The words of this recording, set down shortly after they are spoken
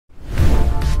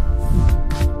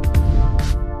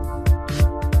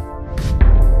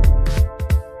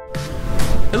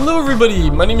Hello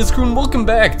everybody, my name is Crew and welcome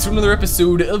back to another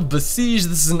episode of Besiege.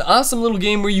 This is an awesome little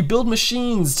game where you build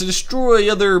machines to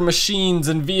destroy other machines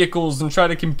and vehicles and try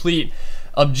to complete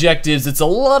objectives. It's a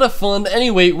lot of fun.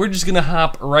 Anyway, we're just gonna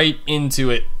hop right into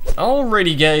it.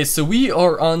 Alrighty guys, so we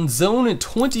are on zone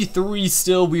 23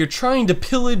 still. We are trying to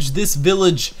pillage this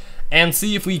village and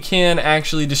see if we can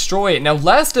actually destroy it. Now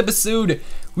last episode,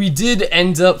 we did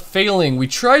end up failing. We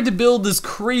tried to build this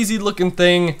crazy looking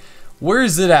thing. Where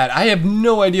is it at? I have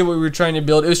no idea what we were trying to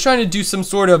build. It was trying to do some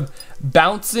sort of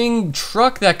bouncing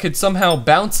truck that could somehow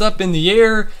bounce up in the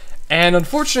air, and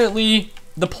unfortunately,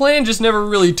 the plan just never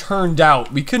really turned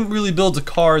out. We couldn't really build a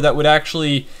car that would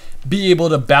actually be able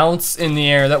to bounce in the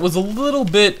air. That was a little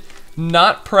bit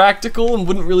not practical and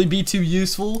wouldn't really be too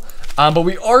useful, but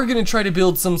we are going to try to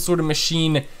build some sort of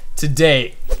machine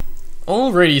today.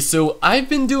 Alrighty, so I've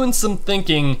been doing some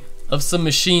thinking of some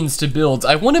machines to build.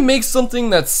 I want to make something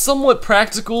that's somewhat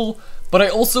practical, but I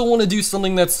also want to do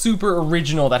something that's super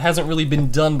original that hasn't really been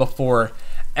done before.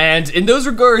 And in those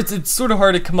regards, it's sort of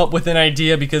hard to come up with an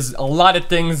idea because a lot of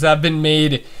things have been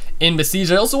made in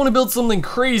Besiege. I also want to build something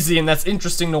crazy and that's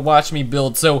interesting to watch me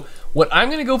build. So what I'm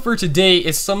going to go for today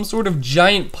is some sort of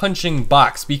giant punching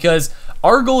box, because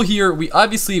our goal here, we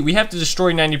have to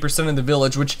destroy 90% of the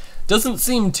village, which doesn't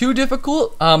seem too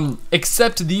difficult,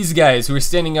 except these guys who are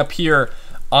standing up here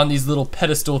on these little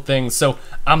pedestal things. So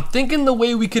I'm thinking the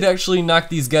way we could actually knock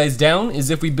these guys down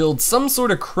is if we build some sort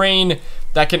of crane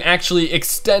that can actually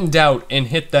extend out and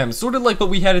hit them, sort of like what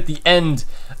we had at the end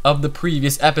of the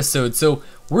previous episode. So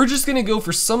we're just gonna go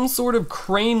for some sort of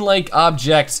crane-like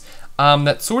object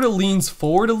that sort of leans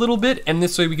forward a little bit, and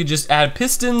this way we could just add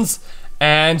pistons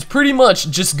and pretty much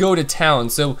just go to town.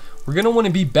 So we're gonna want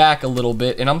to be back a little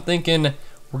bit, and I'm thinking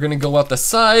we're gonna go out the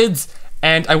sides,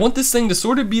 and I want this thing to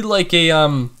sort of be like a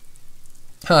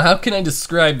how can I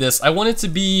describe this? I want it to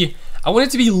be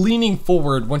leaning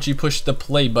forward once you push the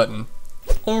play button.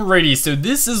 Alrighty, so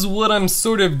this is what I'm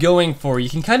sort of going for. You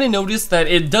can kind of notice that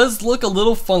it does look a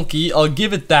little funky, I'll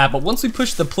give it that, but once we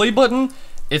push the play button,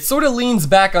 it sort of leans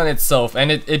back on itself,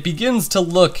 and it begins to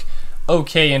look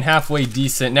okay and halfway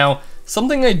decent. Now,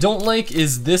 something I don't like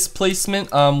is this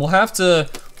placement. We'll have to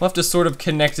sort of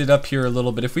connect it up here a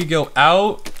little bit. If we go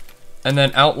out, and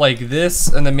then out like this,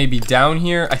 and then maybe down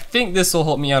here, I think this will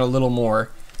help me out a little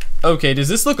more. Okay, does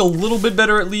this look a little bit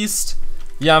better at least?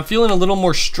 Yeah, I'm feeling a little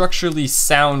more structurally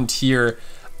sound here.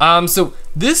 So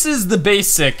this is the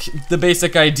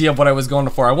basic idea of what I was going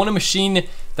for. I want a machine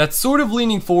that's sort of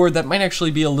leaning forward. That might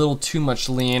actually be a little too much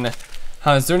lean.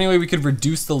 Is there any way we could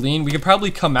reduce the lean? We could probably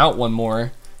come out one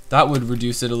more. That would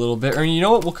reduce it a little bit. Or you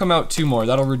know what? We'll come out two more.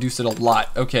 That'll reduce it a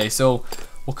lot. Okay, so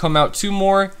we'll come out two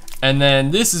more. And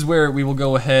then this is where we will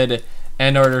go ahead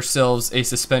and add ourselves a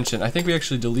suspension. I think we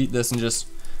actually delete this and just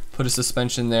put a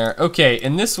suspension there. Okay,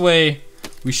 in this way,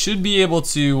 we should be able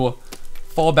to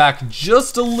fall back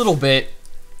just a little bit.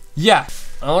 Yeah,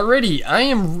 already, I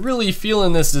am really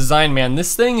feeling this design, man.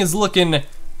 This thing is looking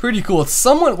pretty cool. It's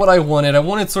somewhat what I wanted. I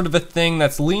wanted sort of a thing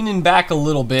that's leaning back a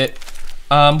little bit.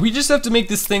 We just have to make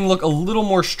this thing look a little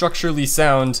more structurally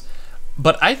sound.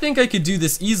 But I think I could do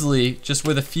this easily just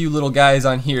with a few little guys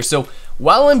on here. So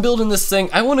while I'm building this thing,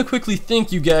 I want to quickly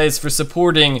thank you guys for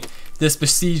supporting this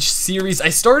Besiege series. I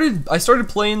started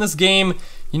playing this game,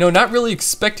 you know, not really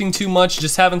expecting too much,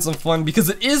 just having some fun because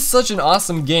it is such an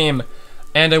awesome game,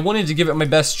 and I wanted to give it my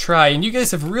best try. And you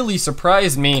guys have really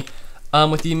surprised me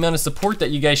with the amount of support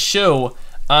that you guys show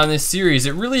on this series.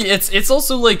 It's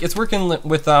also like it's working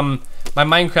with my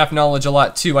Minecraft knowledge a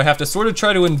lot too. I have to sort of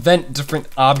try to invent different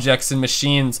objects and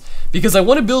machines because I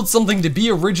want to build something to be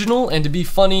original and to be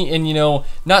funny and, you know,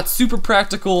 not super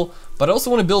practical, but I also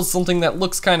want to build something that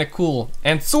looks kind of cool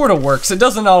and sort of works. It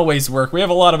doesn't always work. We have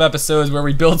a lot of episodes where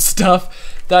we build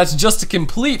stuff that's just a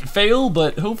complete fail,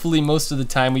 but hopefully most of the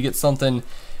time we get something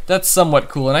that's somewhat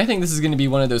cool, and I think this is going to be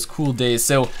one of those cool days.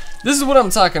 So this is what I'm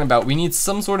talking about. We need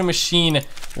some sort of machine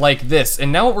like this,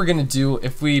 and now what we're going to do,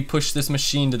 if we push this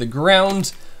machine to the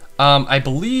ground, I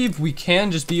believe we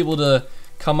can just be able to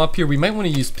come up here. We might want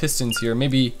to use pistons here.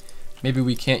 Maybe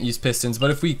we can't use pistons,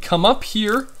 but if we come up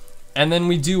here and then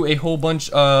we do a whole bunch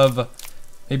of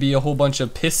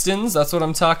pistons, that's what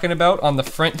I'm talking about, on the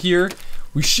front here,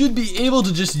 we should be able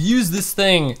to just use this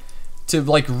thing to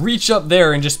like reach up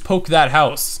there and just poke that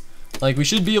house. Like we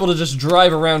should be able to just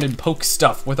drive around and poke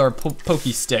stuff with our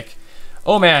pokey stick.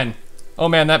 Oh man,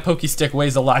 that pokey stick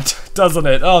weighs a lot, doesn't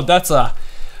it? Oh, that's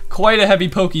quite a heavy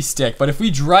pokey stick. But if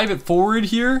we drive it forward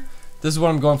here, this is what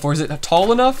I'm going for. Is it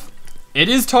tall enough? It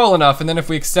is tall enough, and then if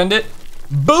we extend it,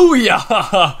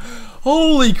 booyah!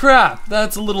 Holy crap,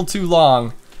 that's a little too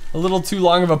long. A little too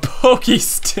long of a pokey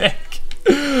stick.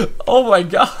 Oh my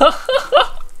god.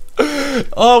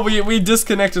 Oh, we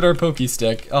disconnected our Pokey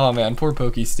Stick. Oh man, poor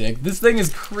Pokey Stick. This thing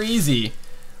is crazy.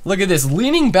 Look at this.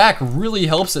 Leaning back really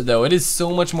helps it though. It is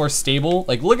so much more stable.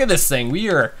 Like, look at this thing. We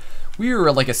are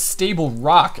like a stable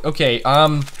rock. Okay,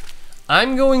 I'm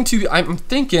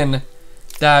thinking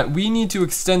that we need to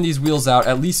extend these wheels out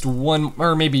at least one,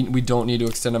 or maybe we don't need to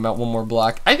extend them out one more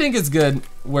block. I think it's good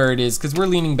where it is because we're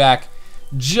leaning back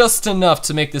just enough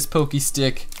to make this Pokey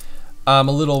Stick a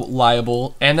little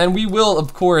liable. And then we will,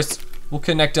 of course, we'll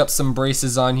connect up some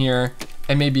braces on here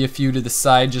and maybe a few to the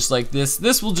side just like this.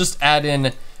 This will just add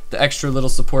in the extra little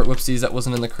support. Whoopsies, that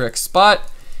wasn't in the correct spot.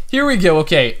 Here we go.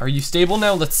 Okay, are you stable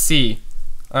now? Let's see.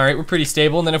 All right, we're pretty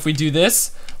stable. And then if we do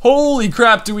this, holy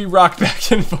crap, do we rock back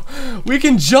and forth. We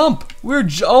can jump.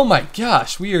 Oh my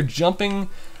gosh, we are jumping.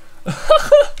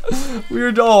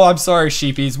 Oh, I'm sorry,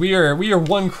 sheepies. We are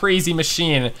one crazy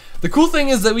machine. The cool thing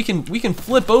is that we can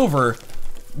flip over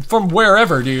from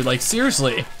wherever, dude. Like,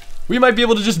 seriously. We might be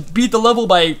able to just beat the level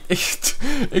by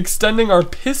extending our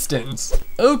pistons.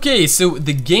 Okay, so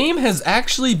the game has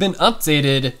actually been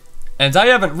updated, and I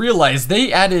haven't realized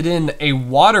they added in a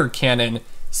water cannon.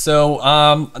 So,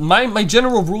 my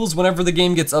general rules whenever the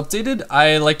game gets updated,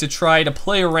 I like to try to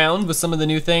play around with some of the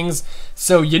new things.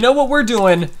 So, you know what we're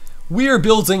doing? We are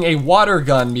building a water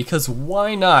gun, because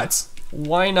why not?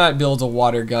 Why not build a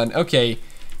water gun? Okay,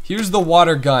 here's the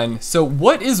water gun. So,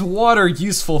 what is water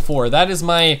useful for? That is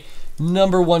my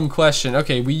 #1 question.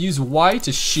 Okay, we use Y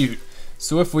to shoot.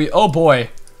 So if we, oh boy,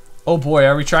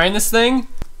 are we trying this thing?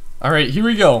 All right, here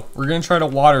we go. We're gonna try to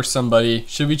water somebody.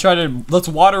 Should we try to, let's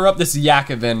water up this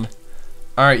Yakovin.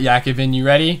 All right, Yakovin, you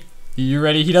ready? You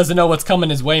ready? He doesn't know what's coming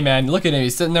his way, man. Look at him,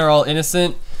 he's sitting there all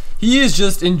innocent. He is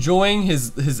just enjoying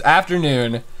his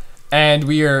afternoon, and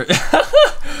we are,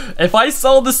 if I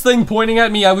saw this thing pointing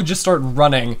at me, I would just start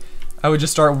running. I would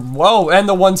just start, whoa, and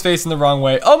the one's facing the wrong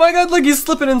way. Oh my god, look, he's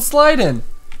slipping and sliding.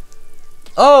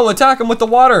 Oh, attack him with the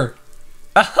water.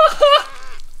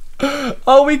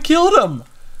 Oh, we killed him.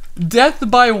 Death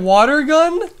by water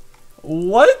gun?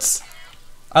 What?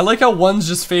 I like how one's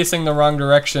just facing the wrong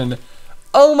direction.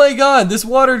 Oh my god, this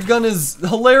water gun is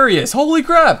hilarious. Holy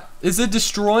crap. Is it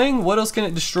destroying? What else can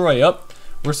it destroy? Oh,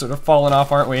 we're sort of falling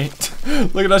off, aren't we?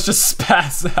 Look at us just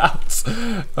spaz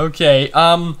out. Okay,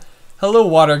 hello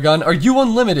water gun. Are you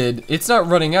unlimited? It's not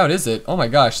running out, is it? Oh my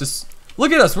gosh, this,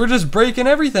 look at us, we're just breaking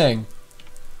everything.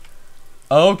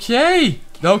 Okay,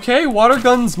 water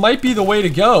guns might be the way to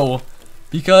go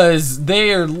because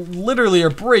they are literally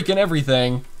breaking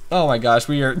everything. Oh my gosh,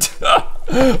 we are,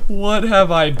 what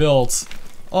have I built?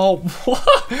 Oh,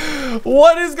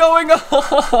 what is going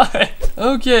on?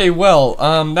 Okay, well,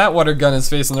 that water gun is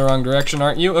facing the wrong direction,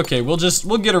 aren't you? Okay, we'll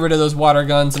get rid of those water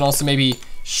guns and also maybe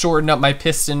shorten up my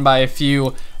piston by a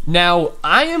few. Now,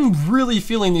 I am really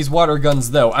feeling these water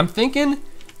guns though. I'm thinking,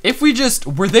 if we just,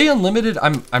 were they unlimited?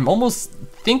 I'm almost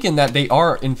thinking that they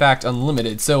are in fact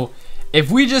unlimited. So, if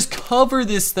we just cover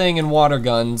this thing in water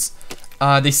guns,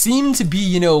 they seem to be,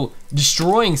 you know,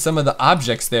 destroying some of the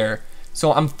objects there.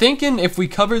 So I'm thinking if we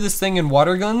cover this thing in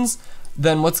water guns,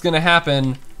 then what's gonna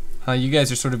happen? You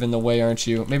guys are sort of in the way, aren't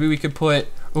you? Maybe we could put,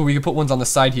 oh, we could put ones on the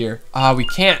side here. We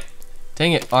can't.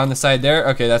 Dang it, on the side there?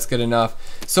 Okay, that's good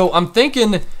enough. So I'm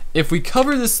thinking if we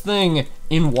cover this thing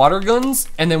in water guns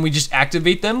and then we just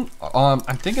activate them, I'm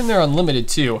thinking they're unlimited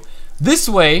too. This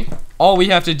way, all we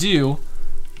have to do,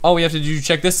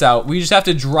 check this out. We just have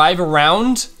to drive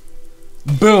around.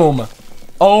 Boom.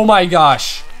 Oh my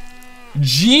gosh.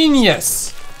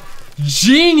 Genius.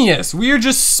 Genius. We are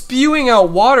just spewing out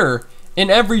water in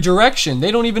every direction.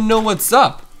 They don't even know what's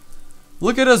up.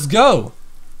 Look at us go.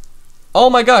 Oh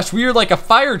my gosh, we are like a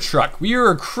fire truck. We are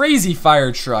a crazy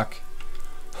fire truck.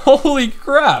 Holy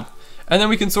crap. And then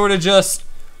we can sort of just,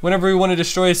 whenever we want to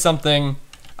destroy something,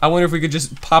 I wonder if we could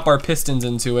just pop our pistons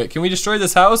into it. Can we destroy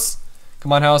this house?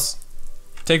 Come on, house.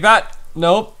 Take that.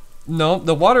 Nope. No,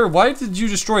 the water, why did you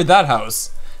destroy that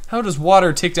house? How does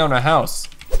water take down a house?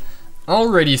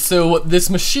 Alrighty, so this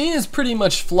machine is pretty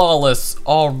much flawless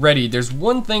already. There's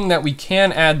one thing that we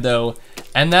can add though,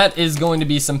 and that is going to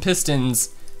be some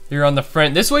pistons here on the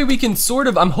front. This way we can sort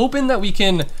of, I'm hoping that we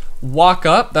can walk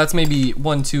up. That's maybe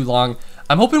one too long.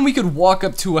 I'm hoping we could walk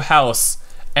up to a house,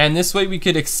 and this way we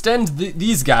could extend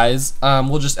these guys.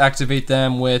 We'll just activate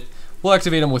them with, we'll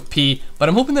activate them with P, but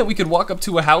I'm hoping that we could walk up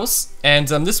to a house, and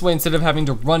this way instead of having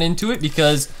to run into it,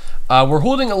 because we're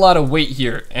holding a lot of weight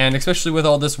here, and especially with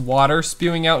all this water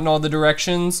spewing out in all the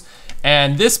directions,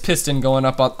 and this piston going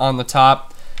up on the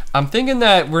top, I'm thinking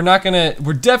that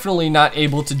we're definitely not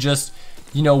able to just,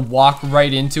 you know, walk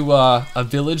right into a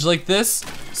village like this.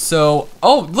 So,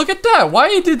 oh, look at that.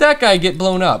 Why did that guy get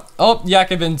blown up? Oh,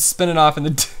 Yakovin's spinning off in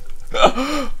the...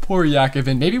 Poor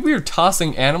Yakovin. Maybe we were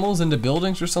tossing animals into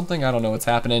buildings or something. I don't know what's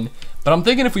happening. But I'm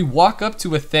thinking if we walk up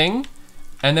to a thing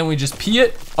and then we just pee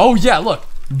it. Oh, yeah, look.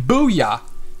 Booyah.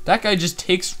 That guy just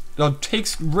takes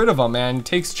rid of him, man.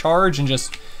 Takes charge and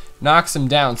just knocks him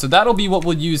down. So that'll be what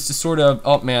we'll use to sort of...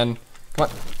 Oh, man. Come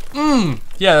on.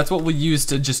 Yeah, that's what we'll use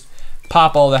to just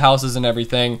pop all the houses and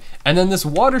everything. And then this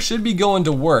water should be going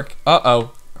to work.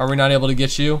 Uh-oh. Are we not able to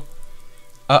get you?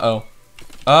 Uh-oh.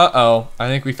 Uh-oh. I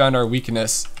think we found our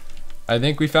weakness. I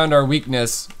think we found our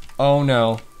weakness. Oh,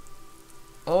 no.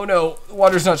 Oh, no. The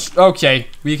water's not... Okay.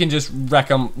 We can just wreck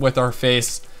them with our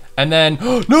face. And then...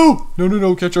 No! No, no,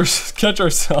 no. Catch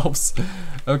ourselves.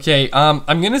 Okay.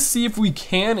 I'm going to see if we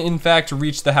can, in fact,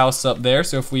 reach the house up there.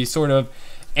 So if we sort of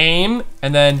aim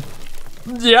and then...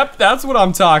 Yep, that's what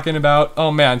I'm talking about. Oh,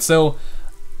 man. So...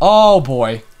 Oh,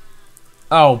 boy.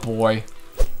 Oh, boy.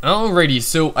 Alrighty,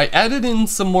 so I added in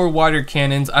some more water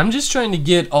cannons. I'm just trying to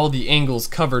get all the angles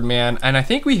covered, man. And I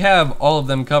think we have all of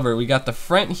them covered. We got the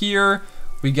front here.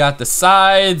 We got the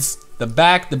sides. The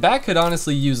back. The back could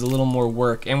honestly use a little more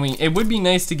work. And it would be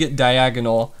nice to get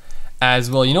diagonal as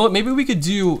well. You know what? Maybe we could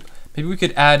do... Maybe we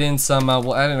could add in some...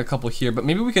 we'll add in a couple here. But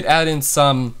maybe we could add in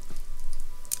some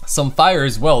fire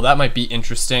as well. That might be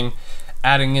interesting.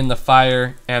 Adding in the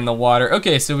fire and the water.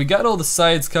 Okay, so we got all the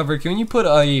sides covered. Can you put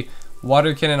a...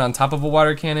 water cannon on top of a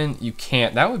water cannon? You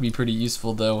can't. That would be pretty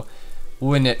useful though,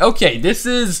 wouldn't it? Okay, this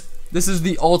is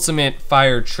the ultimate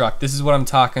fire truck. This is what I'm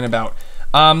talking about.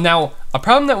 Now, a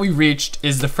problem that we reached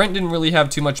is the front didn't really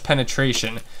have too much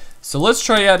penetration. So let's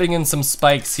try adding in some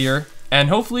spikes here, and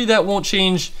hopefully that won't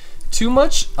change too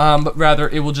much, but rather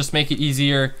it will just make it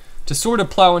easier to sort of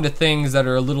plow into things that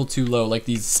are a little too low, like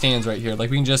these stands right here.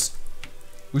 Like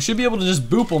we should be able to just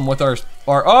boop them with our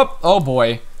oh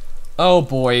boy. Oh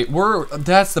boy,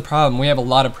 that's the problem. We have a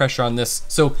lot of pressure on this.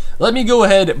 So let me go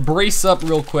ahead, brace up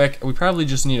real quick. We probably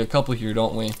just need a couple here,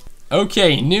 don't we?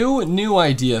 Okay, new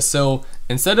idea. So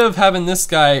instead of having this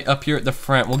guy up here at the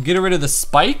front, we'll get rid of the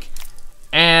spike.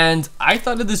 And I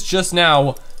thought of this just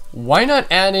now. Why not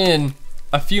add in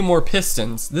a few more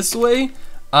pistons? This way,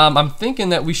 I'm thinking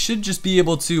that we should just be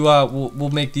able to, we'll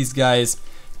make these guys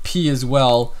pee as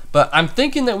well. But I'm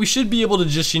thinking that we should be able to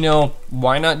just, you know,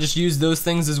 why not just use those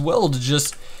things as well to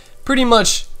just pretty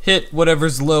much hit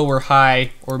whatever's low or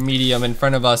high or medium in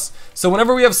front of us. So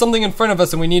whenever we have something in front of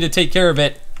us and we need to take care of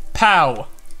it, pow,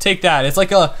 take that. It's like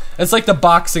the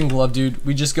boxing glove, dude.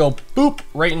 We just go boop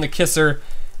right in the kisser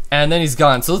and then he's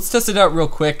gone. So let's test it out real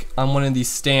quick on one of these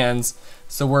stands.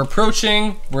 So we're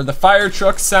approaching where the fire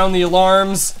trucks sound the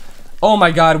alarms. Oh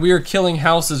my god, we are killing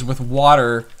houses with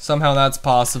water. Somehow that's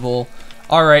possible.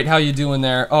 Alright, how you doing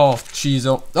there? Oh, jeez.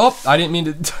 Oh, I didn't mean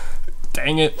to...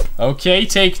 Dang it. Okay,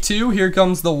 take two. Here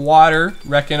comes the water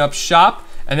wrecking up shop.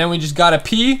 And then we just gotta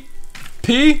pee.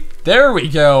 Pee. There we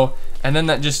go. And then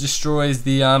that just destroys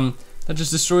the,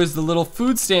 little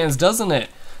food stands, doesn't it?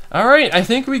 Alright, I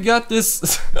think we got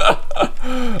this...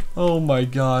 Oh my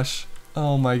gosh.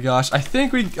 Oh my gosh. I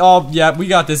think oh, yeah, we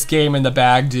got this game in the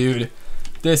bag, dude.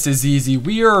 This is easy.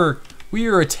 We are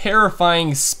a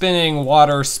terrifying, spinning,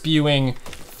 water spewing,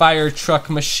 fire truck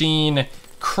machine,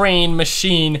 crane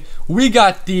machine. We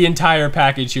got the entire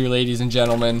package here, ladies and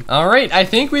gentlemen. All right, I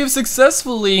think we have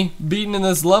successfully beaten in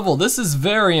this level. This is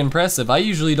very impressive. I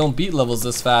usually don't beat levels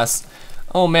this fast.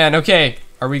 Oh man, okay.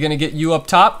 Are we gonna get you up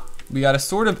top? We gotta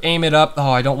sort of aim it up.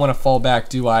 Oh, I don't wanna fall back,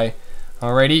 do I?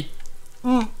 Alrighty.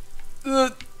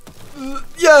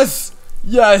 Yes!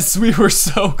 Yes, we were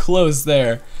so close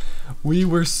there. We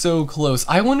were so close.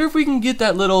 I wonder if we can get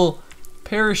that little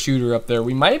parachuter up there.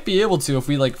 We might be able to if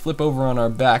we like flip over on our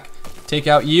back. Take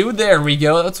out you. There we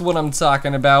go. That's what I'm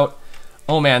talking about.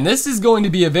 Oh man, this is going to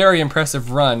be a very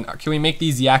impressive run. Can we make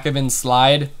these Yakovins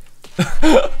slide?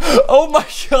 Oh my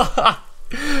god.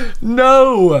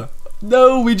 No.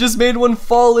 No, we just made one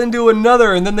fall into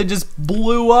another and then they just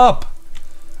blew up.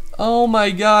 Oh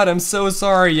my god, I'm so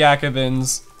sorry,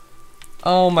 Yakovins.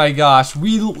 Oh my gosh,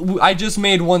 I just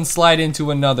made one slide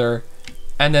into another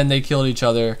and then they killed each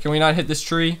other. Can we not hit this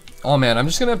tree? Oh man, I'm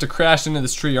just gonna have to crash into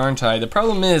this tree, aren't I? The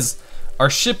problem is, our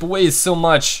ship weighs so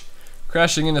much,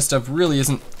 crashing into stuff really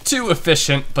isn't too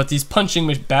efficient, but these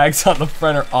punching bags on the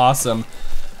front are awesome.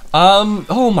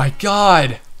 Oh my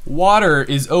god, water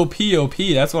is OP,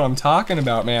 that's what I'm talking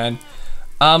about, man.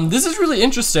 This is really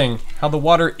interesting, how the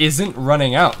water isn't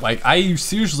running out. Like, I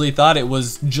usually thought it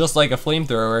was just like a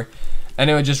flamethrower, and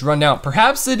it would just run out.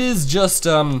 Perhaps it is just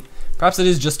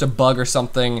a bug or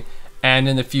something, and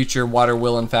in the future water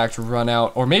will in fact run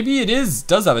out. Or maybe it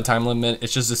does have a time limit.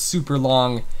 It's just a super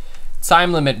long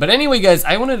time limit. But anyway, guys,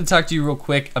 I wanted to talk to you real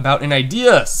quick about an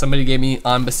idea somebody gave me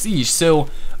on Besiege. So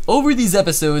over these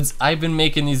episodes, I've been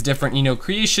making these different, you know,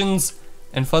 creations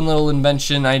and fun little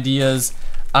invention ideas.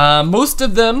 Most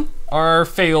of them are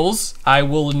fails, I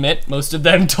will admit. Most of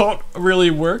them don't really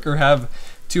work or have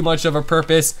too much of a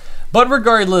purpose. But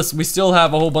regardless, we still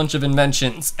have a whole bunch of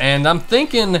inventions. And I'm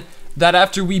thinking that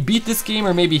after we beat this game,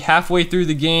 or maybe halfway through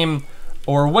the game,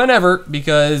 or whenever,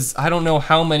 because I don't know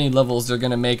how many levels they're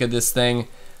gonna make of this thing,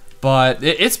 but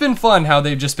it's been fun how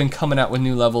they've just been coming out with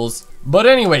new levels. But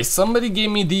anyway, somebody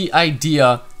gave me the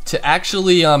idea to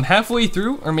actually halfway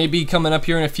through, or maybe coming up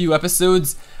here in a few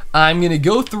episodes, I'm gonna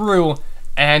go through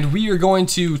and we are going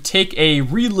to take a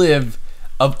relive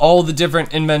of all the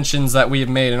different inventions that we have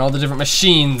made and all the different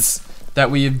machines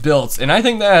that we have built. And I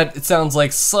think that it sounds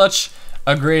like such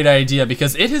a great idea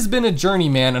because it has been a journey,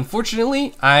 man.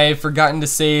 Unfortunately, I've forgotten to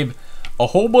save a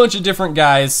whole bunch of different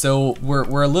guys, so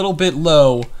we're a little bit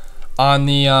low on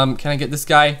the can I get this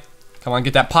guy? Come on,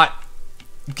 get that pot.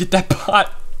 Get that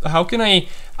pot. How can it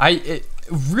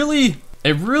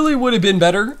really would have been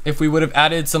better if we would have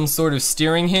added some sort of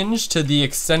steering hinge to the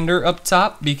extender up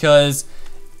top, because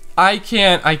I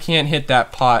can't hit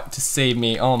that pot to save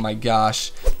me. Oh my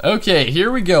gosh. Okay,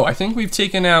 here we go. I think we've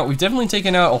definitely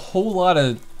taken out a whole lot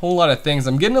of things.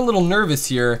 I'm getting a little nervous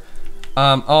here.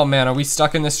 Oh man, are we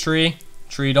stuck in this tree?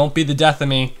 Tree, don't be the death of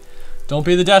me. Don't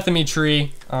be the death of me,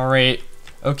 tree. All right.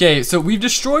 Okay, so we've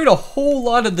destroyed a whole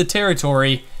lot of the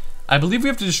territory. I believe we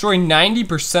have to destroy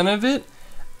 90% of it.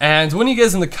 And one of you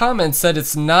guys in the comments said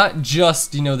it's not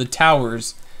just, you know, the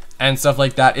towers and stuff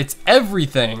like that. It's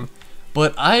everything.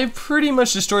 But I've pretty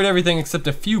much destroyed everything except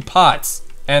a few pots,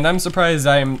 and I'm surprised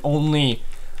I'm only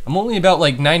about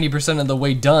like 90% of the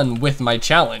way done with my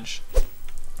challenge.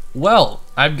 Well,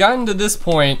 I've gotten to this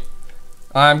point.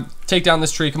 Take down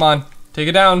this tree, come on. Take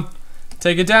it down.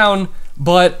 Take it down.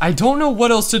 But I don't know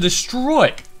what else to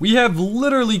destroy. We have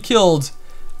literally killed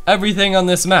everything on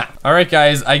this map. Alright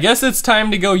guys, I guess it's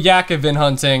time to go Yakovin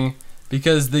hunting,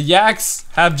 because the yaks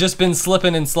have just been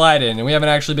slipping and sliding, and we haven't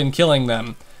actually been killing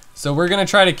them. So we're gonna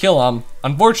try to kill them.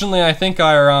 Unfortunately, I think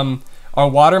our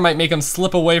water might make them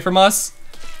slip away from us.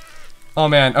 Oh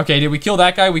man, okay, did we kill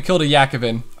that guy? We killed a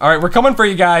Yakovin. Alright, we're coming for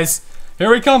you guys. Here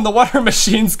we come, the water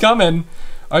machine's coming.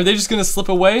 Are they just gonna slip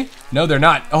away? No, they're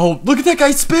not. Oh, look at that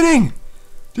guy spinning!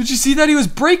 Did you see that? He was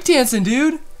breakdancing,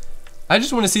 dude. I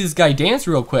just wanna see this guy dance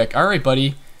real quick. Alright,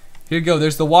 buddy. Here you go,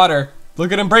 there's the water.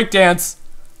 Look at him breakdance.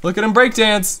 Look at him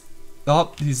breakdance.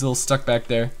 Oh, he's a little stuck back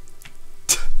there.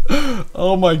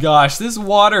 Oh my gosh, this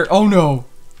water. Oh no.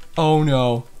 Oh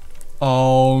no.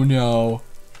 Oh no.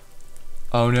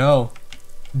 Oh no.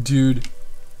 Dude.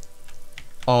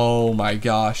 Oh my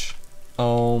gosh.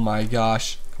 Oh my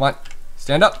gosh. Come on.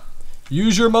 Stand up.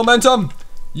 Use your momentum.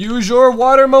 Use your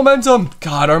water momentum.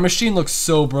 God, our machine looks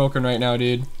so broken right now,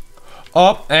 dude.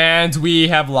 Oh, and we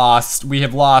have lost. We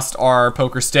have lost our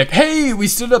poker stick. Hey, we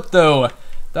stood up though.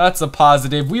 That's a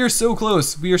positive. We are so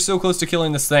close. We are so close to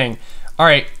killing this thing.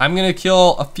 Alright, I'm gonna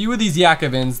kill a few of these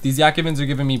Yakovins. These Yakovins are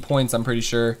giving me points, I'm pretty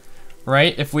sure.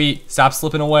 Right? If we stop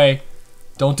slipping away.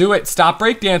 Don't do it. Stop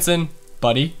breakdancing,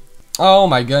 buddy. Oh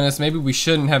my goodness, maybe we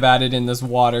shouldn't have added in this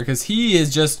water, because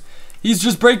he's just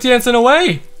breakdancing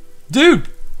away. Dude,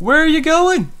 where are you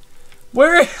going?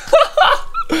 Where?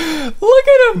 Look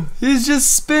at him. He's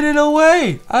just spinning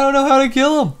away. I don't know how to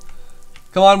kill him.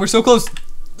 Come on, we're so close.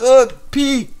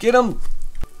 P, get him.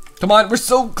 Come on, we're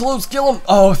so close, kill him.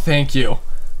 Oh, thank you.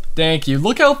 Thank you.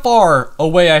 Look how far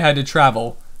away I had to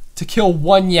travel to kill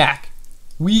one yak.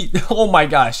 Oh my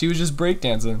gosh, he was just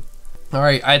breakdancing. All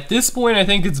right, at this point, I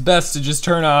think it's best to just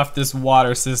turn off this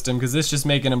water system, because it's just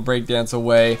making him breakdance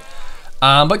away.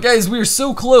 But guys, we are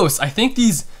so close. I think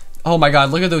these, oh my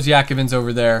God, look at those Yakovins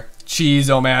over there. Jeez,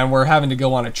 oh man, we're having to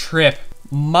go on a trip.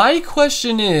 My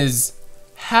question is,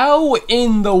 how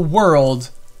in the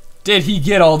world did he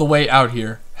get all the way out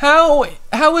here?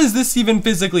 How is this even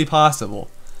physically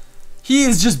possible? He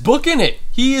is just booking it.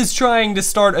 He is trying to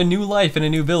start a new life in a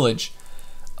new village.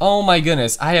 Oh my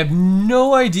goodness, I have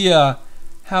no idea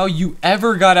how you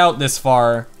ever got out this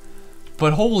far,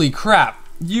 but holy crap,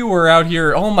 you were out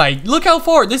here. Oh my, look how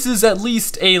far. This is at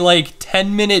least a like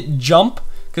 10-minute jump,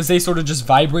 because they sort of just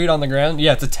vibrate on the ground.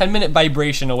 Yeah, it's a 10-minute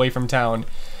vibration away from town.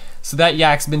 So that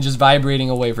yak's been just vibrating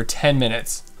away for 10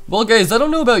 minutes. Well guys, I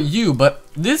don't know about you, but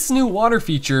this new water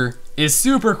feature is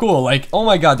super cool. Like, oh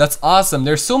my God, that's awesome.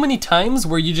 There's so many times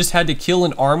where you just had to kill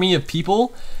an army of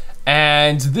people,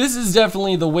 and this is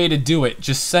definitely the way to do it.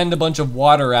 Just send a bunch of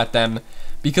water at them,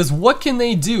 because what can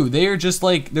they do? They are just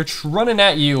like, they're running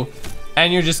at you,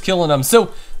 and you're just killing them.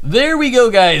 So there we go,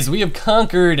 guys. We have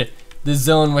conquered this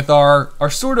zone with our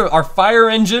sort of our fire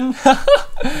engine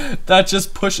that's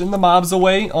just pushing the mobs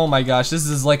away. Oh my gosh, this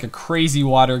is like a crazy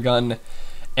water gun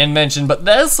invention. But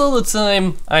that's all the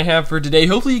time I have for today.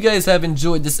 Hopefully you guys have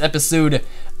enjoyed this episode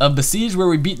of Besiege where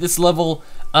we beat this level.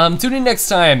 Tune in next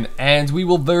time and we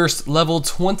will verse level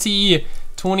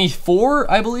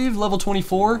 24, I believe, level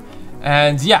 24.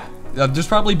 And yeah, there's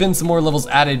probably been some more levels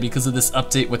added because of this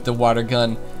update with the water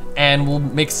gun. And we'll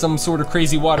make some sort of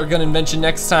crazy water gun invention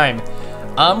next time.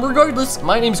 Regardless,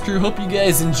 my name's Crew. Hope you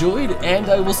guys enjoyed, and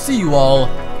I will see you all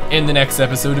in the next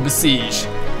episode of Besiege.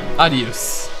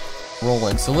 Adios.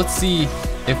 Rolling. So let's see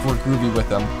if we're groovy with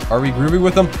them. Are we groovy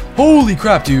with them? Holy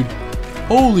crap, dude.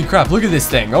 Holy crap, look at this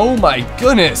thing. Oh my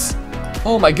goodness.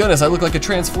 Oh my goodness, I look like a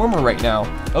transformer right now.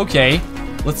 Okay,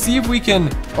 let's see if we can...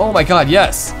 Oh my god,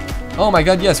 yes. Oh my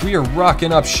god, yes, we are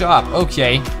rocking up shop.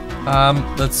 Okay.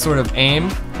 Let's sort of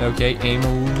aim. Okay, aim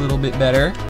a little bit better.